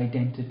about our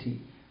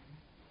identity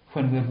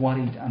when we're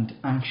worried and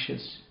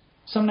anxious.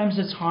 Sometimes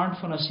it's hard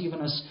for us,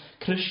 even as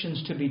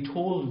Christians, to be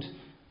told,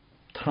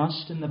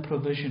 trust in the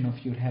provision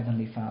of your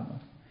Heavenly Father.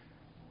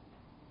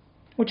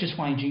 Which is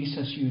why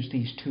Jesus used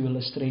these two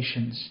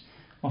illustrations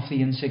of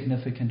the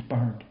insignificant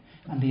bird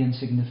and the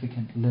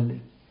insignificant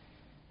lily.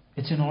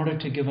 It's in order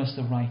to give us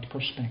the right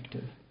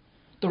perspective.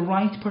 The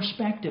right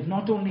perspective,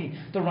 not only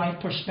the right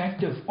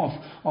perspective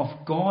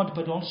of God,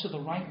 but also the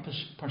right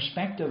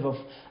perspective of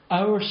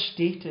our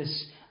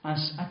status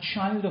as a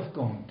child of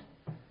God.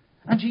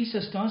 And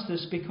Jesus does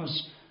this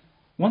because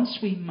once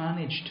we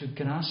manage to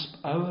grasp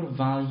our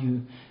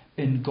value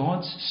in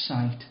God's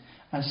sight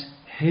as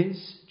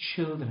His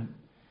children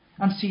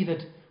and see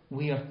that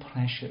we are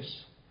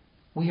precious,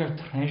 we are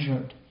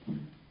treasured,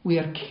 we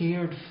are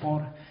cared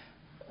for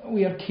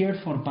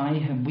by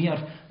Him, we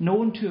are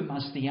known to Him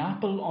as the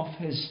apple of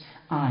His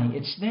eye,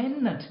 it's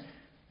then that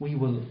we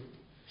will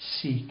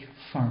seek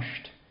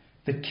first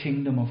the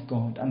kingdom of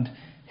God and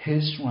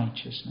His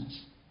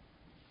righteousness.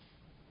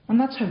 And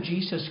that's how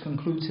Jesus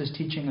concludes His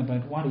teaching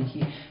about worry.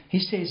 He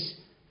says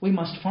we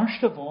must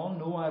first of all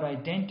know our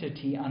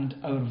identity and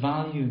our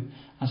value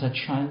as a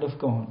child of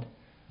God.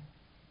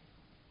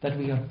 That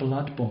we are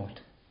blood bought.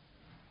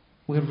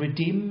 We're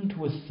redeemed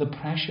with the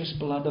precious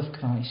blood of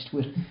Christ.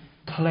 We're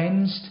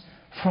cleansed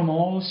from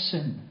all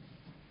sin.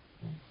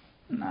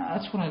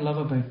 That's what I love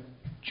about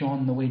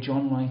John, the way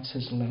John writes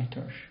his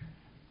letters.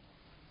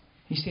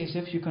 He says,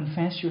 if you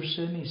confess your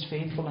sin, He's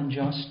faithful and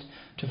just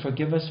to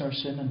forgive us our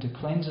sin and to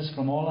cleanse us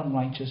from all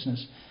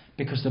unrighteousness,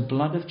 because the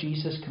blood of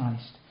Jesus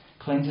Christ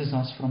cleanses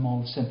us from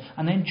all sin.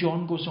 And then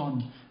John goes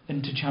on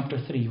into chapter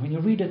 3. When you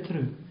read it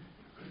through,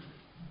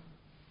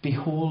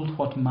 behold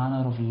what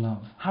manner of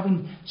love.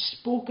 Having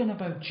spoken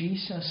about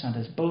Jesus and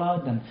His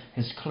blood and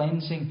His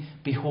cleansing,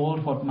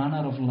 behold what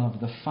manner of love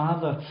the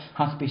Father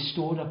hath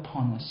bestowed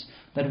upon us,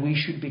 that we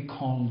should be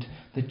called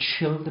the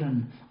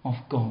children of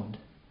God.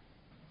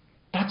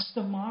 That's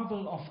the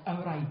marvel of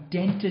our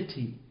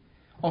identity,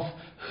 of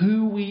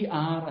who we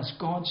are as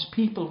God's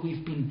people.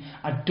 We've been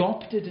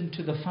adopted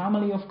into the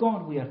family of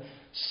God. We are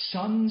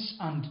sons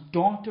and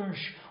daughters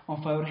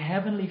of our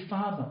Heavenly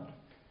Father.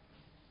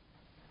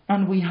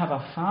 And we have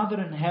a Father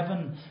in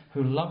heaven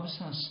who loves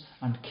us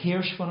and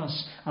cares for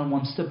us and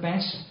wants the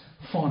best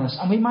for us.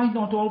 And we might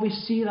not always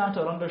see that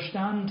or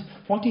understand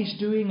what He's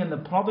doing in the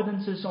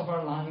providences of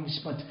our lives,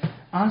 but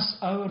as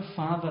our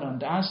Father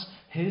and as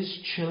His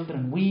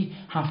children, we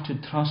have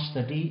to trust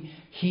that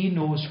He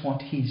knows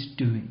what He's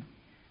doing.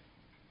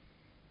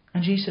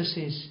 And Jesus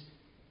says,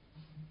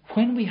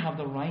 when we have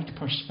the right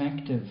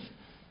perspective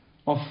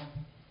of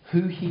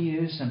who He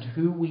is and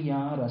who we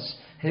are as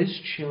His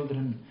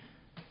children,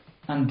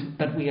 and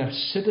that we are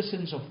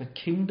citizens of the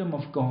kingdom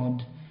of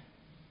God,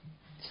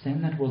 it's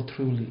then that we'll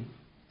truly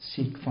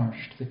seek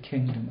first the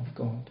kingdom of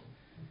God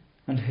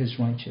and His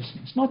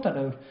righteousness. Not that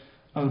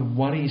our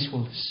worries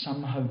will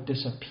somehow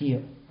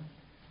disappear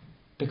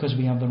because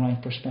we have the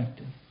right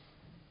perspective.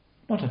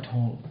 Not at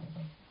all.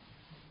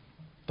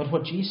 But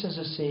what Jesus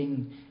is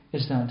saying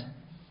is that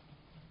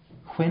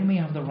when we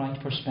have the right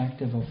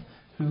perspective of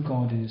who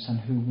God is and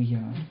who we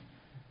are,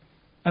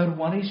 our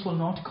worries will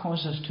not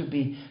cause us to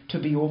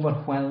be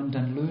overwhelmed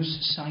and lose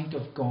sight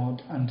of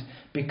God and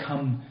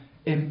become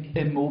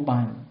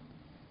immobile.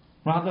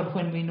 Rather,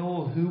 when we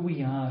know who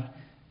we are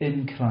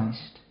in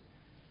Christ,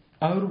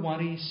 our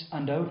worries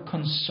and our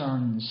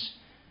concerns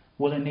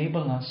will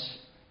enable us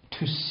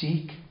to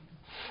seek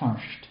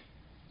first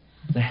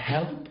the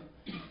help,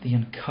 the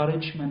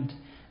encouragement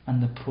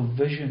and the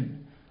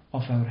provision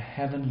of our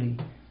Heavenly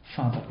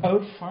Father.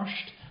 Our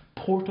first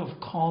port of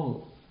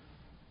call,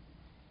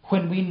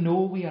 when we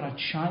know we are a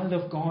child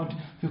of God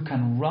who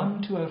can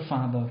run to our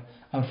Father,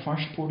 our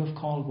first port of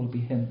call will be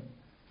Him.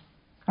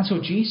 And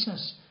so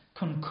Jesus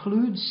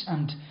concludes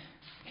and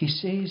He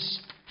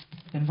says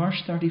in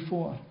verse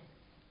 34,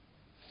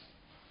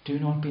 do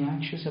not be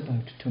anxious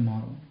about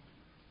tomorrow,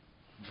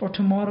 for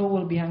tomorrow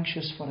will be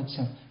anxious for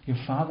itself. Your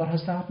Father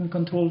has that in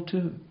control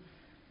too.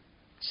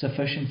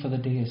 Sufficient for the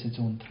day is its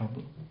own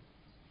trouble.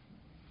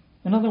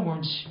 In other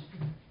words,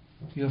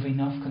 you have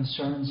enough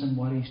concerns and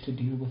worries to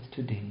deal with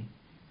today.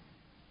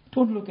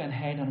 Don't look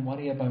ahead and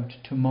worry about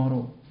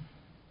tomorrow.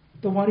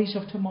 The worries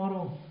of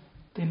tomorrow,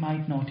 they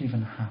might not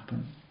even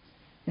happen.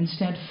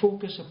 Instead,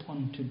 focus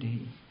upon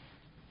today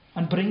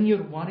and bring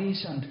your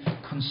worries and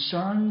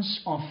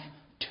concerns of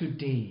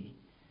today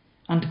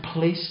and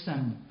place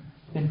them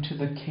into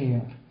the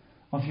care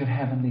of your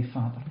heavenly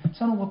Father. Is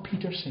that not what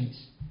Peter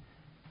says?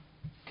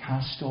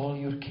 Cast all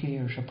your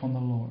cares upon the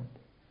Lord.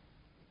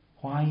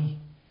 Why?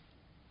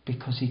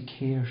 Because He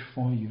cares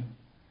for you.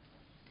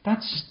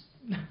 That's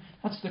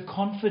the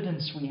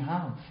confidence we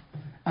have.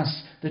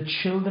 As the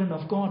children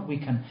of God, we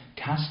can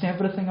cast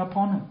everything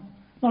upon Him.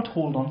 Not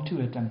hold on to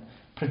it and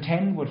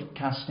pretend we're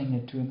casting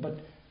it to Him, but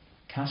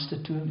cast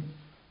it to Him.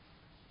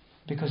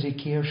 Because He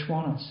cares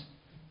for us.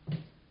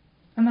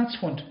 And that's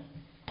what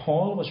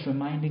Paul was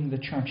reminding the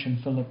church in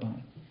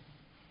Philippi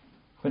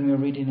when we were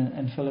reading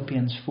in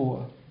Philippians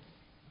 4.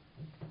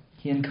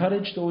 He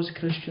encouraged those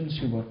Christians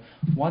who were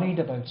worried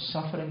about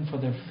suffering for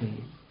their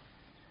faith.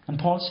 And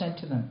Paul said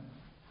to them,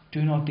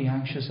 do not be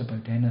anxious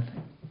about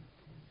anything.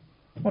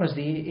 Or as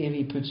the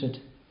AV puts it,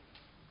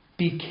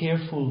 be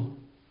careful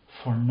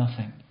for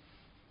nothing.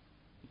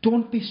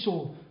 Don't be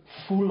so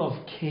full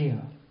of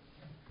care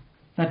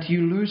that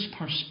you lose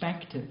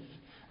perspective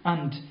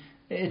and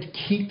it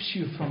keeps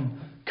you from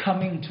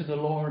coming to the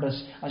Lord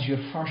as your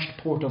first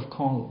port of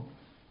call.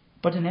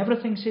 But in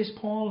everything, says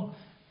Paul,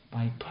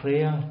 by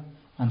prayer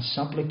and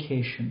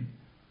supplication,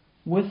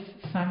 with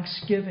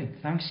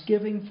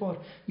thanksgiving for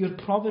your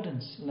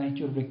providence, let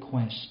your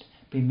request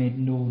be made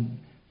known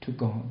to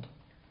God.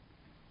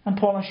 And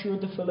Paul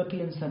assured the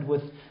Philippians that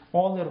with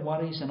all their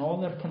worries and all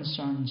their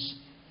concerns,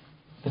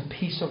 the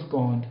peace of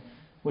God,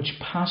 which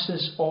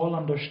passes all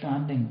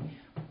understanding,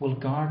 will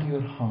guard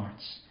your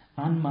hearts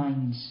and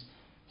minds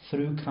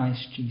through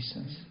Christ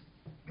Jesus.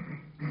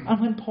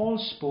 And when Paul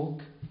spoke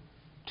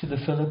to the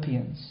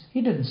Philippians,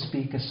 he didn't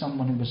speak as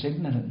someone who was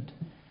ignorant.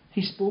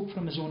 He spoke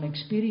from his own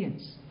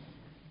experience,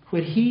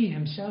 where he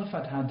himself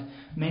had had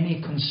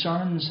many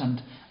concerns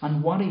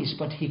and worries,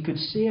 but he could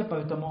say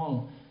about them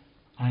all,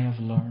 I have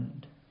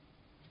learned.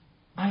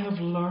 I have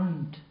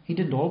learned. He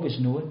didn't always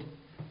know it,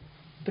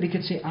 but he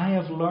could say, I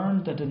have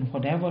learned that in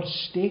whatever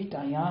state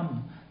I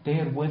am,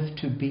 therewith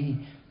to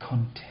be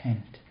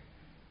content.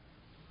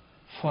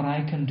 For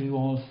I can do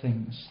all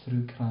things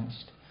through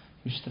Christ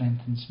who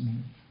strengthens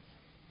me.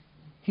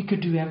 He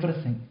could do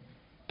everything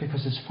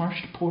because his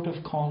first port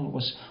of call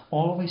was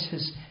always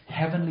his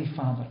heavenly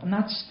Father. And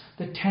that's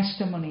the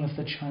testimony of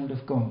the child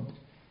of God.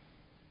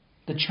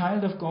 The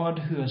child of God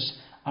who has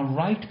a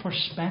right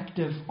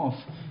perspective of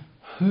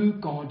who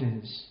God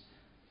is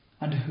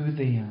and who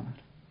they are.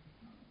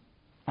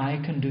 I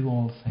can do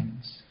all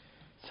things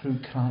through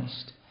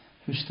Christ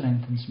who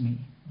strengthens me.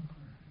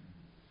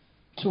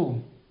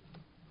 So,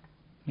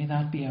 may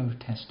that be our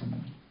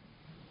testimony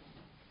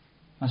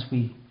as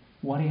we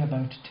worry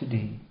about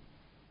today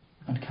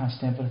and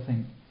cast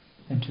everything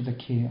into the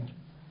care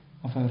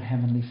of our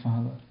Heavenly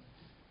Father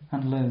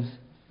and live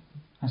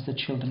as the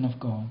children of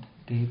God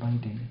day by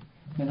day.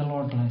 May the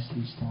Lord bless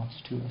these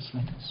thoughts to us.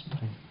 Let us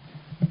pray.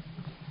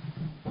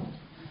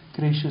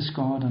 Gracious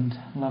God and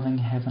loving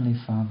Heavenly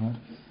Father,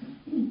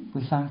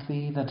 we thank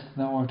Thee that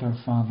Thou art our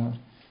Father,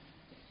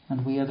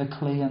 and we are the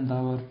clay and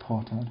Thou art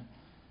potter.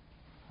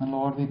 And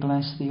Lord, we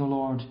bless Thee, O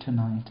Lord,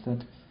 tonight,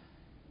 that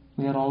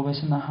we are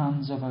always in the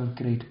hands of our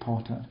great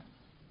potter,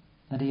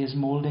 that He is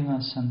moulding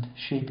us and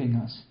shaping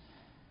us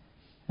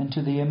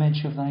into the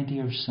image of Thy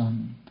dear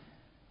Son.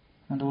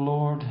 And, O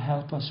Lord,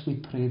 help us, we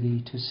pray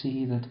Thee, to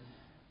see that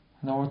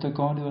Thou art the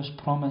God who has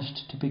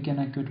promised to begin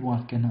a good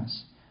work in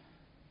us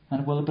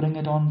and will bring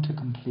it on to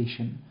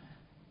completion.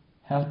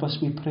 Help us,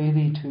 we pray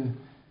Thee,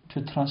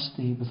 to trust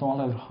Thee with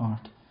all our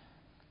heart.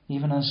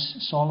 Even as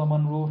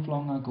Solomon wrote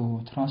long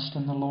ago, trust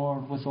in the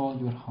Lord with all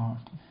your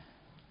heart.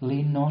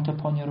 Lean not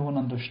upon your own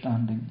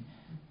understanding,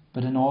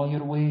 but in all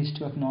your ways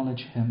to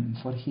acknowledge Him,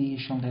 for He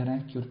shall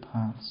direct your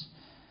paths.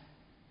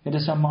 It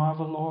is a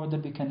marvel, Lord,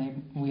 that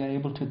we are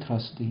able to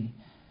trust Thee.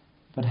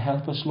 But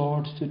help us,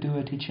 Lord, to do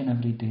it each and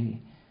every day,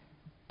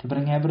 to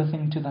bring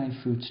everything to Thy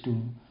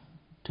footstool,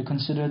 to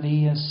consider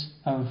Thee as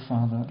our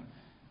Father,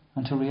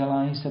 and to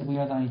realize that we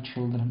are Thy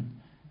children.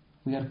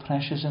 We are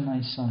precious in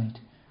Thy sight.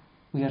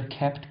 We are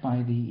kept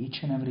by Thee each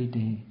and every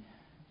day.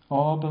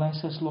 Oh,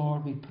 bless us,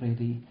 Lord, we pray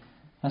Thee,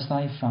 as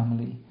Thy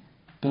family.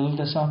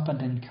 Build us up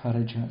and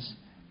encourage us,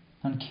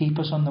 and keep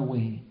us on the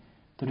way,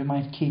 that we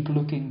might keep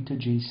looking to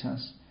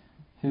Jesus,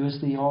 who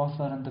is the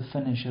author and the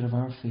finisher of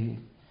our faith.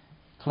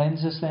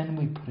 Cleanse us then,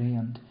 we pray,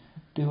 and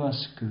do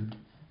us good,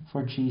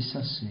 for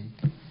Jesus'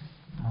 sake.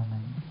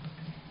 Amen.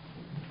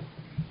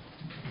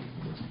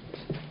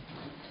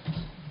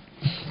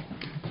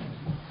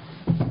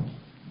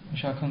 We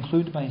shall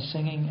conclude by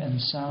singing in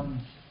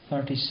Psalm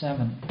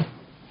 37.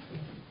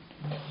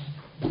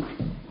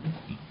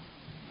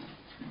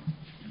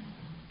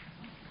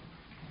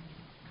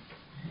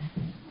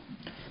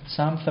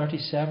 Psalm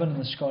 37 in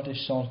the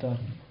Scottish Psalter,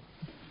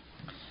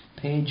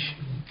 page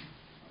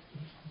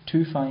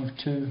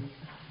 252.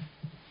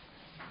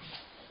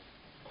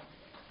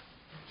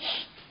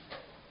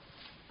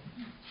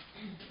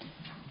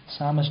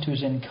 Psalmist who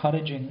is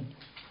encouraging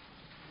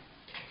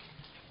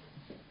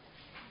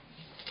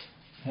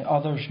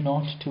others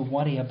not to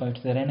worry about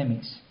their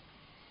enemies,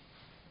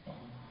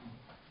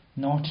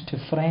 not to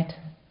fret,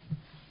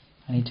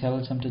 and he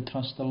tells them to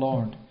trust the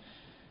Lord.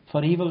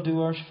 For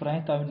evildoers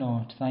fret thou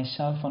not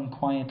thyself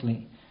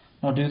unquietly,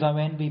 nor do thou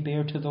envy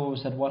bear to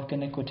those that work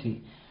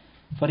iniquity.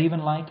 For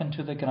even like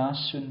unto the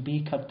grass soon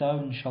be cut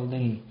down shall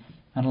they,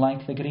 and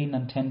like the green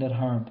and tender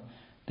herb,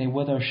 they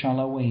wither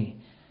shall away.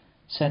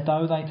 Set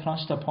thou thy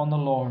trust upon the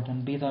Lord,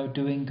 and be thou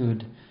doing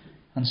good,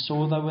 and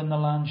so thou in the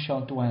land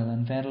shalt dwell,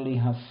 and verily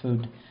have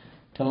food.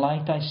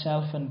 Delight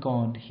thyself in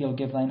God, He'll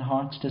give thine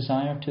heart's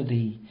desire to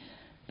thee.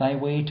 Thy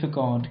way to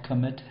God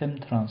commit him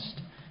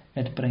trust,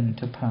 it bring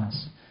to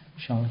pass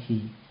shall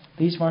He.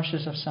 These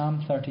verses of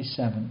Psalm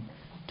 37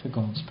 to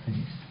God's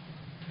praise.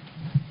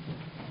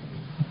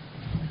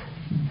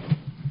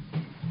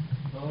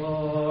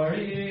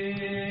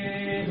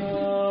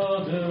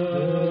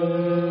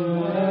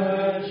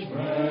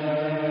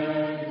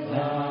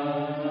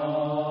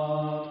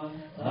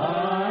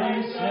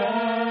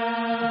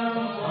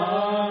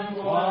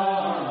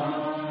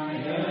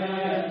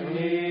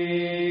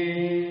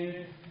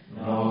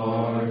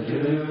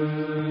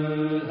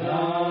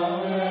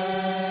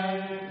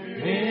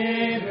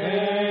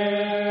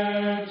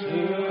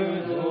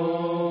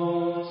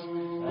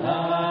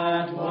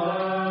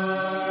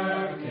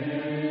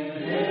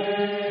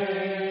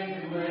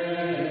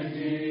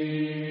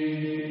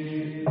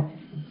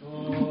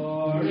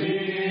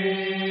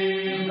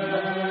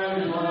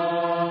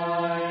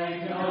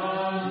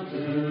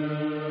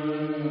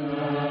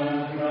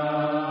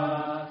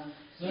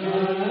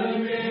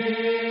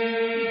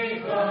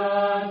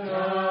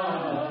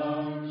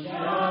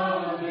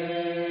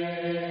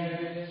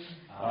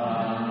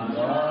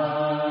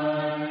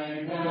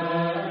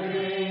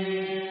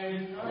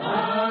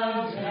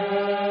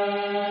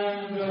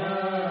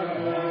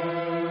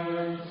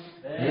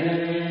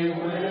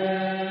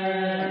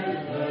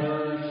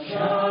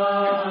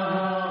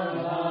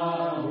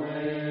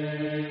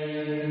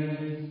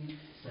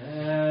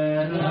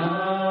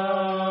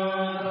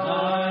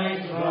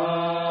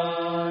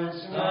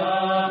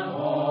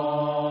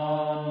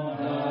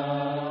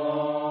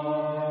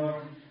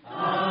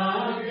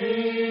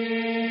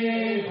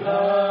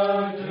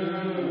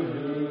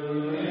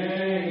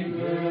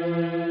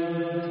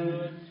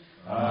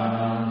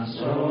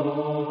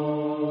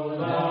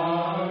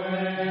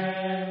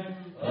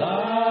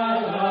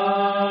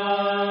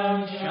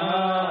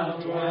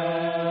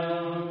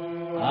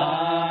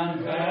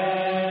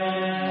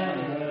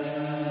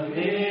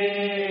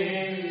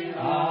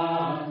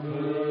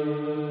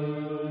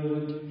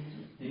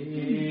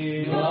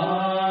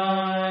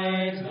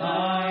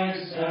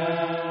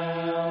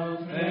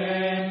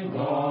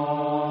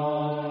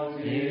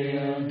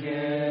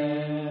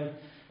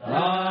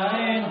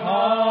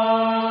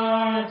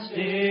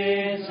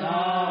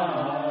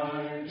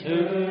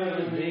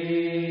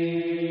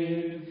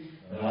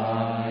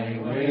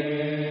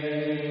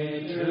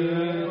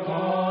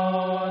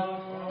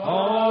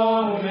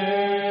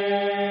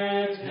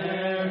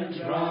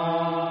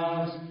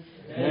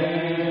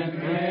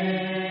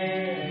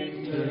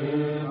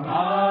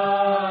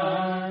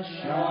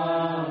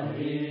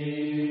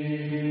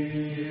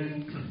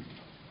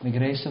 The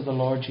grace of the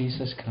Lord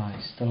Jesus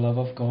Christ, the love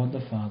of God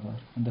the Father,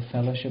 and the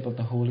fellowship of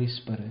the Holy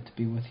Spirit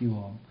be with you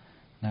all,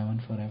 now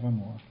and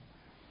forevermore.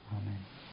 Amen.